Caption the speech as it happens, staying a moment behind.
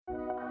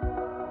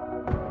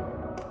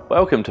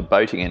Welcome to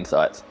Boating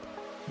Insights.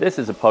 This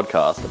is a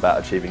podcast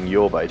about achieving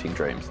your boating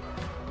dreams,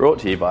 brought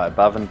to you by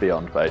Above and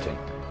Beyond Boating.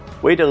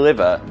 We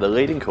deliver the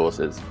leading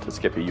courses to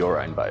skipper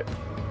your own boat.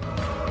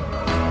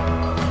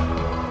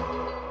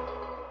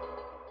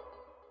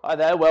 Hi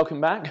there,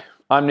 welcome back.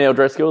 I'm Neil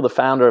Driscoll, the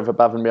founder of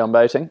Above and Beyond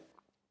Boating.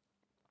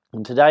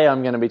 And today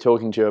I'm going to be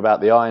talking to you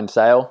about the iron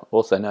sail,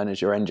 also known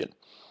as your engine.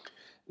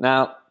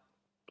 Now,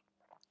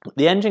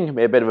 the engine can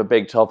be a bit of a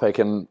big topic,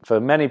 and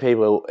for many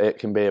people it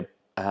can be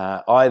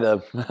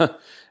either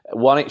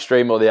one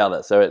extreme or the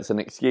other. So it's an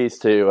excuse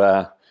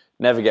to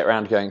never get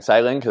around to going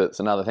sailing because it's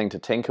another thing to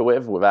tinker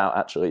with without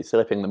actually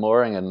slipping the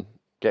mooring and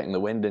getting the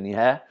wind in your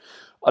hair.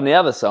 On the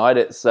other side,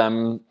 it's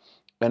an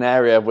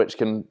area which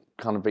can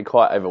kind of be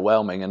quite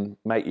overwhelming and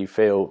make you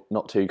feel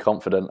not too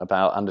confident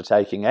about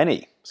undertaking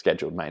any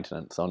scheduled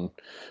maintenance on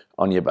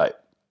your boat.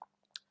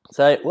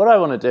 So what I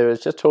want to do is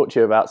just talk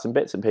to you about some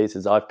bits and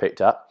pieces I've picked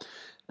up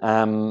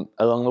along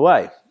the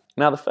way.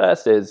 Now, the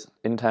first is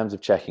in terms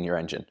of checking your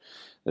engine.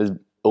 There's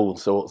all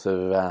sorts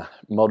of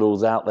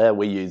models out there.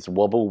 We use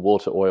Wobble,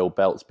 water, oil,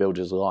 belts,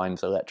 bilges,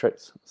 lines,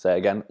 electrics. Say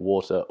again,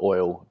 water,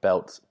 oil,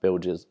 belts,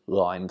 bilges,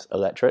 lines,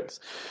 electrics,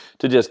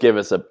 to just give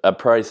us a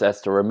process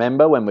to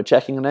remember when we're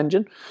checking an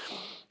engine.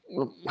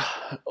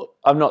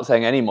 I'm not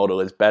saying any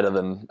model is better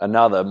than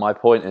another. My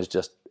point is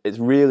just it's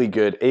really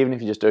good, even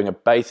if you're just doing a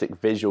basic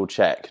visual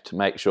check to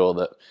make sure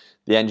that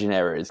the engine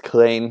area is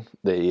clean,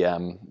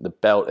 the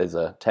belt is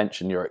a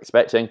tension you're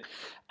expecting,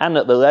 and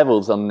that the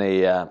levels on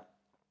the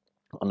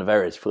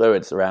various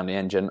fluids around the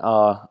engine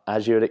are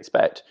as you would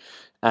expect.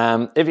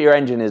 If your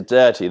engine is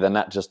dirty, then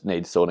that just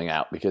needs sorting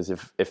out, because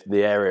if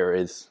the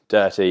area is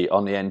dirty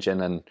on the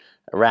engine and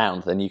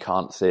around, then you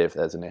can't see if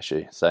there's an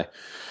issue. So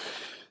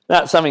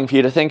that's something for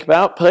you to think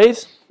about,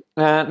 please.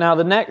 Now,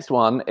 the next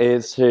one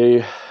is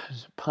to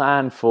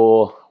plan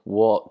for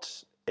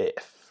what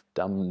if.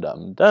 Dum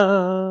dum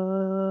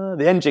dum.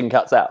 The engine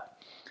cuts out.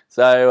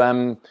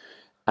 So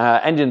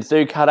engines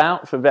do cut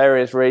out for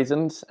various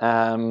reasons.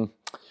 Some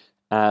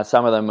of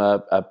them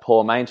are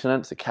poor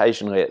maintenance.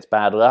 Occasionally it's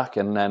bad luck,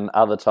 and then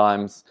other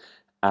times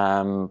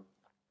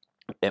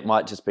it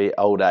might just be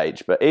old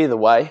age. But either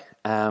way,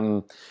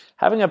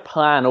 having a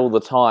plan all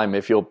the time,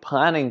 if you're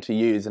planning to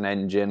use an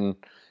engine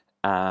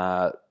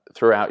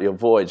throughout your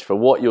voyage, for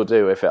what you'll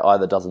do if it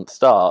either doesn't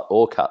start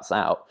or cuts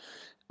out,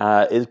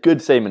 is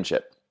good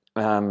seamanship.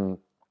 And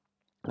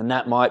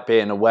that might be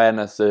an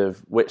awareness of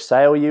which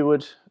sail you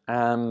would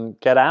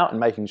get out and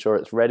making sure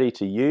it's ready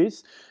to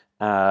use,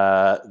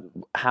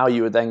 how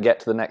you would then get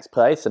to the next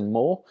place, and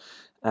more.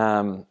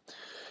 I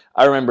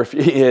remember a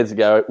few years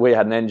ago we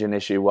had an engine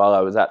issue while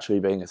I was actually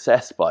being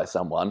assessed by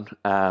someone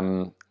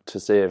to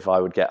see if I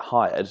would get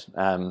hired,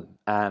 and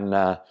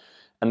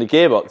the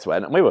gearbox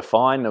went, and we were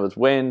fine. There was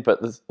wind,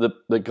 but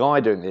the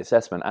guy doing the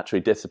assessment actually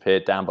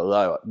disappeared down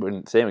below. I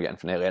wouldn't see him again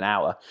for nearly an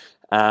hour.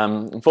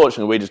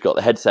 Unfortunately, we just got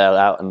the head sail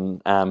out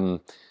and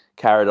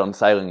carried on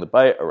sailing the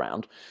boat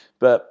around,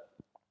 but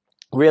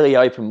really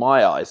opened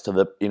my eyes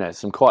to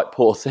some quite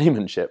poor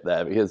seamanship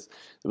there, because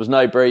there was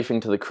no briefing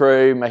to the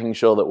crew, making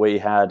sure that we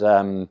had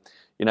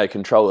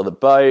control of the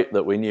boat,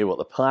 that we knew what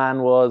the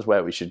plan was,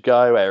 where we should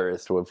go,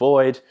 areas to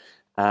avoid,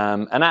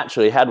 and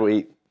actually, had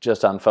we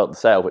just unfurled the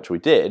sail, which we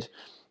did,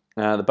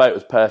 the boat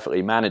was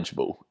perfectly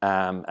manageable,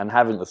 and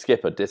having the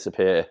skipper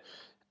disappear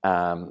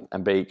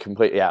and be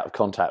completely out of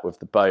contact with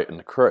the boat and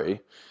the crew,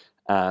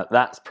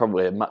 that's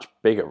probably a much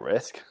bigger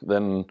risk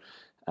than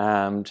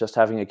just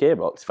having a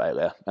gearbox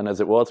failure. And as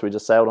it was, we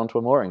just sailed onto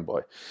a mooring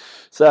buoy.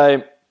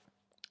 So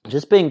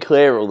just being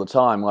clear all the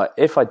time, like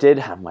if I did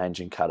have my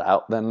engine cut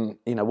out, then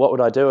what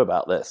would I do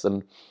about this?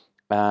 And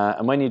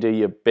when you do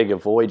your bigger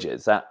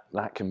voyages, that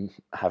can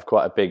have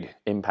quite a big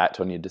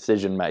impact on your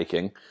decision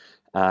making.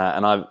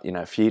 And I've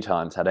a few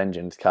times had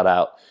engines cut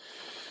out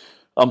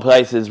on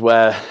places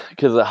where,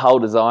 because of the hull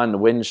design, the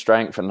wind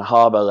strength and the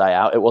harbour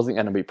layout, it wasn't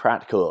going to be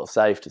practical or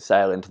safe to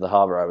sail into the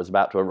harbour I was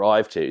about to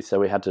arrive to, so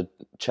we had to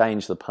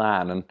change the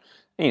plan,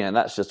 and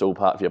that's just all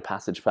part of your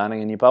passage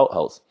planning and your bolt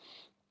holes.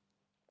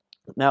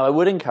 Now, I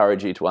would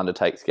encourage you to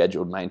undertake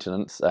scheduled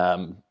maintenance,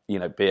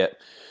 be it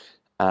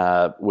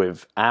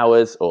with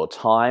hours or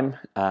time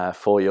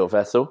for your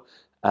vessel,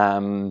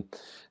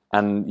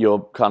 and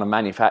your kind of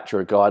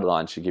manufacturer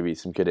guidelines should give you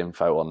some good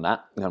info on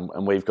that.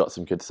 And we've got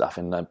some good stuff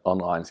in the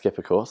online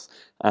skipper course.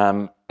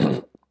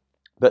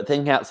 But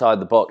think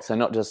outside the box. So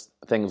not just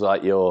things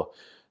like your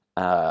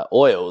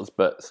oils,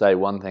 but say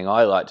one thing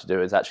I like to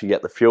do is actually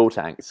get the fuel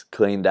tanks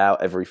cleaned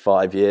out every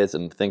 5 years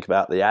and think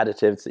about the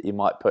additives that you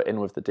might put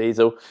in with the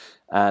diesel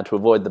to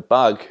avoid the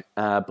bug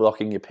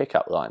blocking your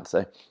pickup line.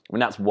 So,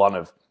 that's one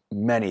of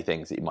many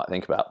things that you might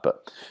think about,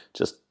 but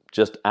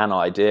just an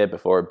idea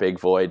before a big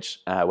voyage,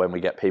 when we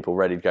get people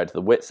ready to go to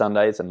the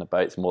Whitsundays and the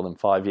boat's more than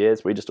 5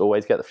 years, we just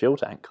always get the fuel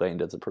tank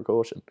cleaned as a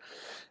precaution.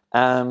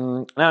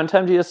 Now, in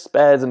terms of your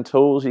spares and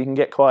tools, you can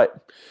get quite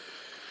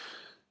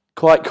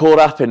caught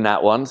up in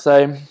that one.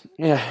 So,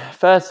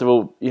 first of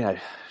all,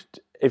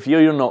 if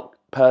you're not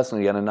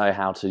personally going to know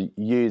how to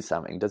use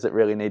something, does it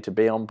really need to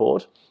be on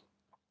board?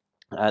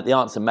 The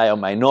answer may or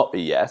may not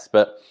be yes,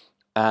 but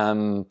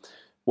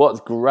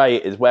What's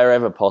great is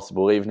wherever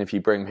possible, even if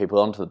you bring people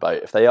onto the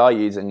boat, if they are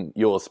using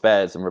your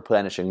spares and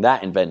replenishing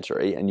that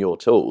inventory and your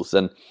tools,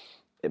 then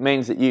it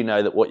means that you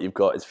know that what you've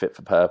got is fit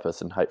for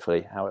purpose and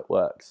hopefully how it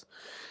works.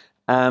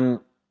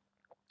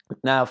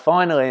 Now,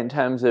 finally, in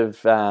terms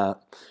of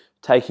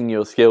taking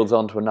your skills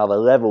onto another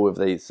level with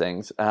these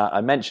things,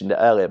 I mentioned it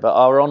earlier, but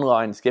our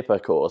online skipper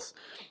course,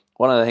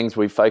 one of the things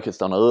we've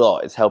focused on a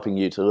lot is helping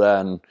you to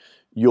learn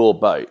your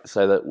boat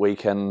so that we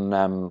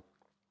can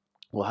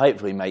will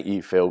hopefully make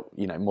you feel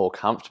more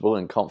comfortable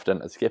and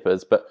confident as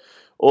skippers. But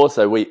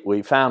also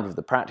we found with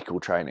the practical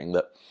training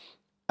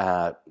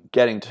that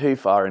getting too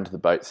far into the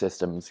boat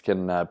systems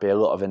can be a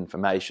lot of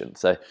information.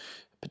 So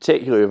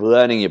particularly with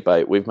learning your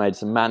boat, we've made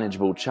some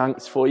manageable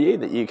chunks for you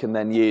that you can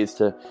then use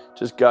to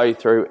just go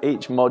through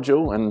each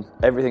module, and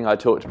everything I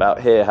talked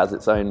about here has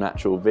its own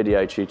natural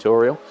video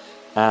tutorial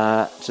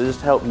to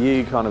just help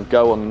you kind of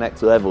go on the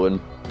next level and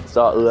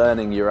start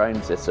learning your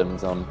own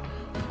systems on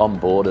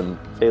board and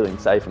feeling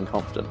safe and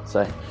confident.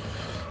 So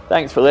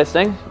thanks for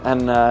listening,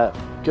 and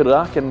good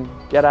luck, and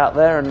get out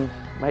there and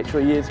make sure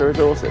you use the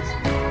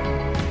resources.